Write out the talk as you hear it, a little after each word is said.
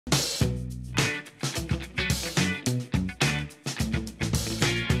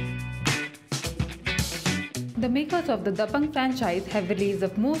The makers of the Dabangg franchise have released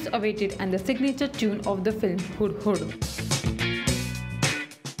the most awaited and the signature tune of the film, Hud Hud.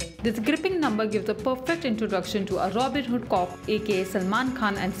 This gripping number gives a perfect introduction to a Robin Hood cop aka Salman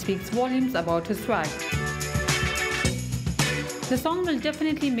Khan and speaks volumes about his swag. The song will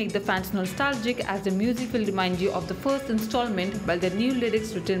definitely make the fans nostalgic as the music will remind you of the first installment, while the new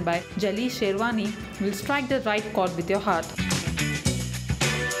lyrics written by Jali Sherwani will strike the right chord with your heart.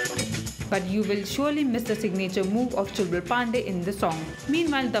 But you will surely miss the signature move of Chulbul Pandey in the song.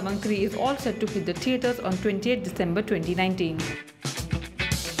 Meanwhile, Dabangg 3 is all set to hit the theatres on 28 December 2019.